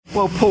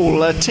Well,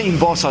 Paul, team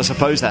boss, I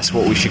suppose that's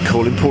what we should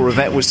call him. Paul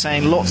Rivett was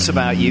saying lots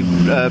about you,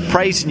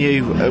 praising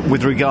you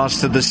with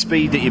regards to the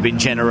speed that you've been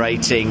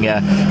generating.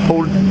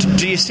 Paul,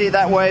 do you see it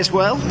that way as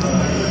well?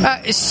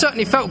 It's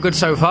certainly felt good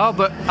so far,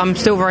 but I'm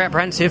still very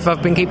apprehensive.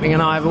 I've been keeping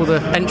an eye on all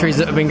the entries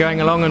that have been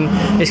going along, and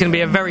it's going to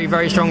be a very,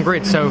 very strong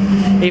grid. So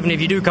even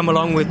if you do come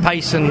along with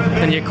pace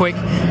and you're quick,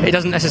 it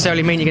doesn't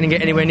necessarily mean you're going to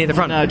get anywhere near the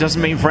front. No, it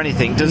doesn't mean for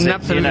anything, does it?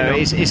 Absolutely you know,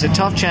 not. It's a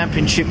tough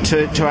championship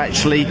to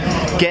actually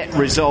get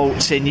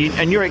results in,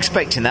 and you're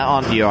expecting that,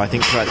 aren't you, I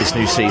think, throughout this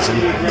new season?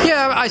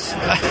 Yeah,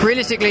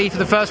 realistically, for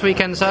the first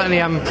weekend, certainly,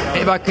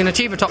 if I can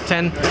achieve a top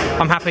 10,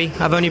 I'm happy.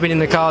 I've only been in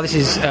the car, this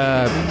is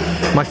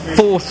my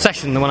fourth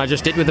session, the one I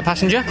just did with the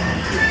passenger.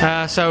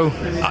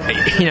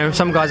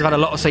 Some guys have had a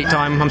lot of seat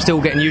time. I'm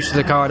still getting used to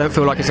the car. I don't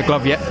feel like it's a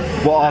glove yet.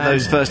 What are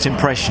those first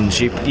impressions?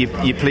 You're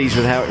pleased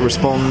with how it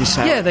responds?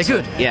 Yeah, they're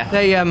good. Yeah.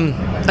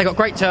 They got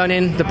great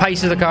turn-in. The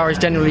pace of the car is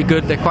generally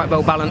good. They're quite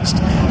well balanced.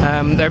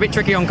 They're a bit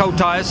tricky on cold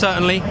tyres,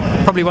 certainly.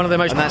 Probably one of the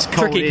most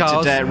tricky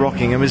cars. Today at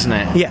Rockingham, isn't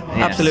it? Yeah,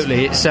 yes.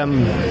 Absolutely. It's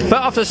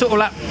but after sort of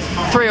lap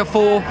 3 or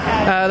 4,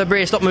 the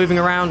rear stopped moving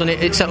around and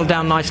it settled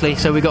down nicely.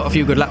 So we got a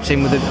few good laps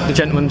in with the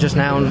gentleman just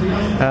now.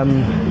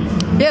 And,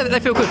 they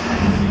feel good.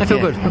 They feel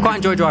good. I quite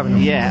enjoy driving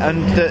them. Yeah,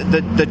 and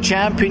the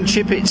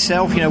championship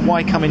itself,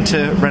 why come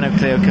into Renault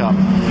Clio Cup?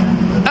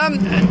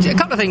 A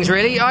couple of things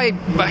really. I'm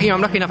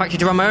lucky enough actually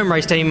to run my own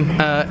race team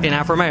in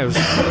Alfa Romeos,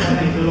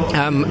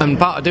 and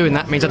part of doing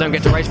that means I don't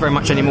get to race very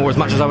much anymore, as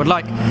much as I would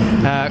like,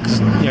 because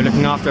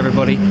looking after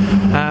everybody.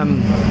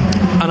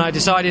 And I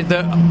decided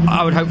that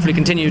I would hopefully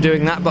continue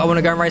doing that, but I want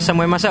to go and race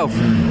somewhere myself.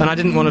 And I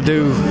didn't want to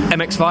do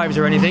MX-5s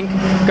or anything.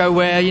 Go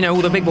where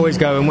all the big boys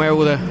go and where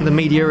all the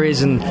media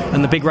is and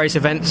the big race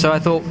events. So I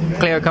thought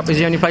Clio Cup is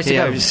the only place to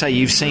go. Yeah, say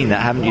you've seen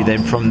that, haven't you?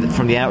 Then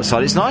from the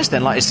outside, it's nice.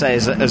 Then, like I say,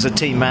 as a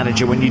team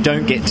manager, when you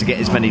don't get to get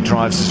as many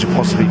drives as you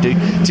possibly do,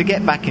 to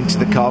get back into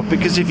the car,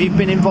 because if you've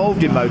been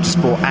involved in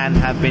motorsport and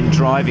have been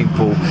driving,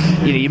 Paul,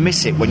 you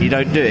miss it when you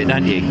don't do it,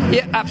 don't you?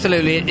 Yeah,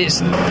 absolutely. It's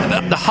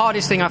the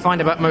hardest thing I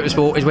find about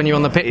motorsport is when you're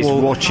on the pit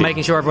wall,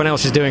 making sure everyone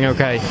else is doing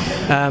okay.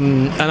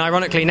 And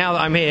ironically, now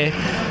that I'm here,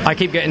 I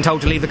keep getting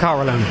told to leave the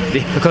car alone,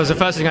 because the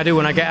first thing I do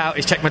when I get out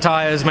is check my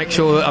tyres, make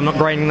sure that I'm not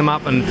graining them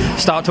up, and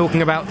start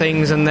talking about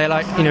things. And they're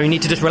like, you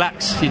need to just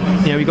relax.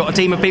 You've got a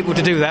team of people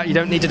to do that. You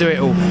don't need to do it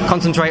all.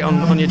 Concentrate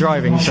on your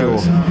driving. Sure.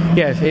 So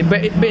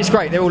but it's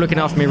great. They're all looking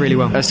after me really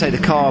well. I say the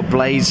car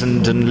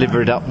blazoned and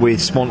livered up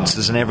with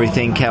sponsors and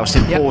everything else.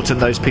 Important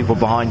those people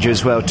behind you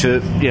as well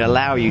to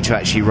allow you to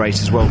actually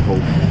race as well,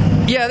 Paul.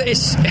 Yeah,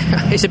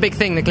 it's a big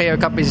thing. The Clio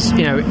Cup is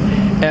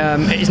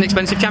it's an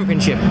expensive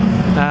championship,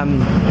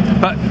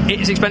 but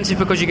it's expensive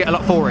because you get a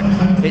lot for it.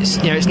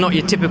 It's not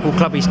your typical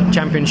clubby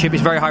championship.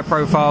 It's very high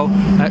profile,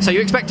 so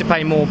you expect to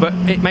pay more, but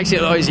it makes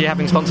it a lot easier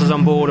having sponsors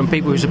on board and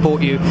people who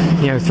support you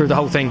through the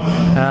whole thing.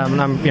 And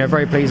I'm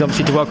very pleased,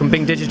 obviously, to welcome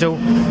Bing Digital,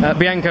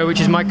 Bianco, which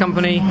is my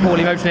company,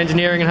 Hawley Motor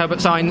Engineering, and Herbert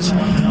Sainz,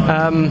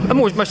 and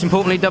most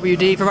importantly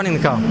WD for running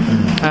the car.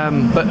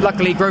 But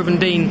luckily Grove and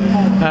Dean,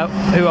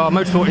 who are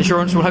Motorsport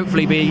Insurance, will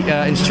hopefully be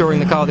insuring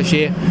the car this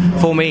year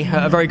for me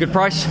at a very good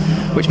price,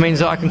 which means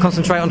that I can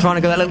concentrate on trying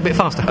to go that little bit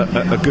faster.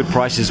 A good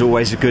price is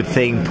always a good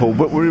thing, Paul.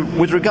 But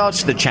with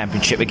regards to the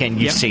championship, again,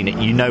 you've seen it,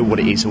 you know what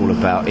it is all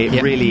about.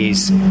 It really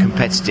is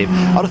competitive.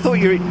 I'd have thought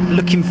you're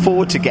looking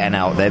forward to getting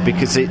out there,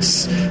 because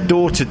it's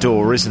door to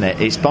door, isn't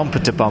it? It's bumper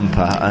to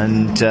bumper,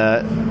 and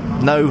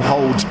no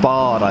holds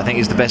barred, I think,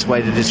 is the best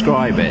way to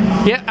describe it.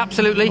 Yeah,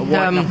 absolutely. A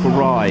white-knuckle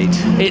ride.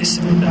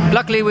 It's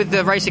luckily, with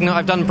the racing that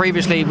I've done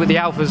previously with the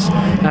Alphas,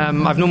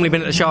 I've normally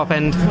been at the sharp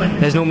end.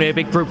 There's normally a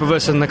big group of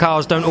us, and the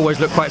cars don't always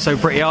look quite so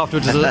pretty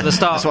afterwards as at the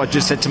start. That's what I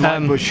just said to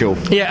Mike Bushell.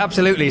 Yeah,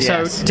 absolutely.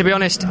 Yes. So, to be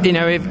honest,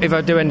 if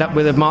I do end up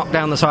with a mark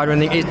down the side or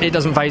anything, it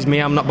doesn't faze me.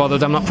 I'm not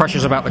bothered. I'm not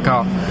precious about the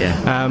car.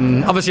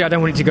 Yeah. Obviously, I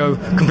don't want it to go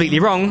completely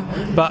wrong,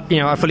 but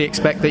I fully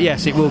expect that,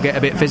 yes, it will get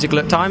a bit physical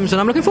at times,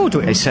 and I'm looking forward to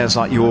it. It sounds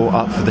like you're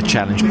up for the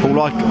challenge, Paul.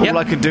 All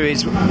I can do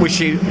is wish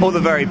you all the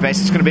very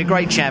best. It's going to be a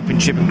great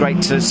championship, and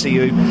great to see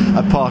you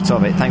a part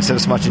of it. Thanks so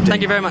much indeed.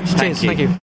 Thank you very much. Cheers. Thank you.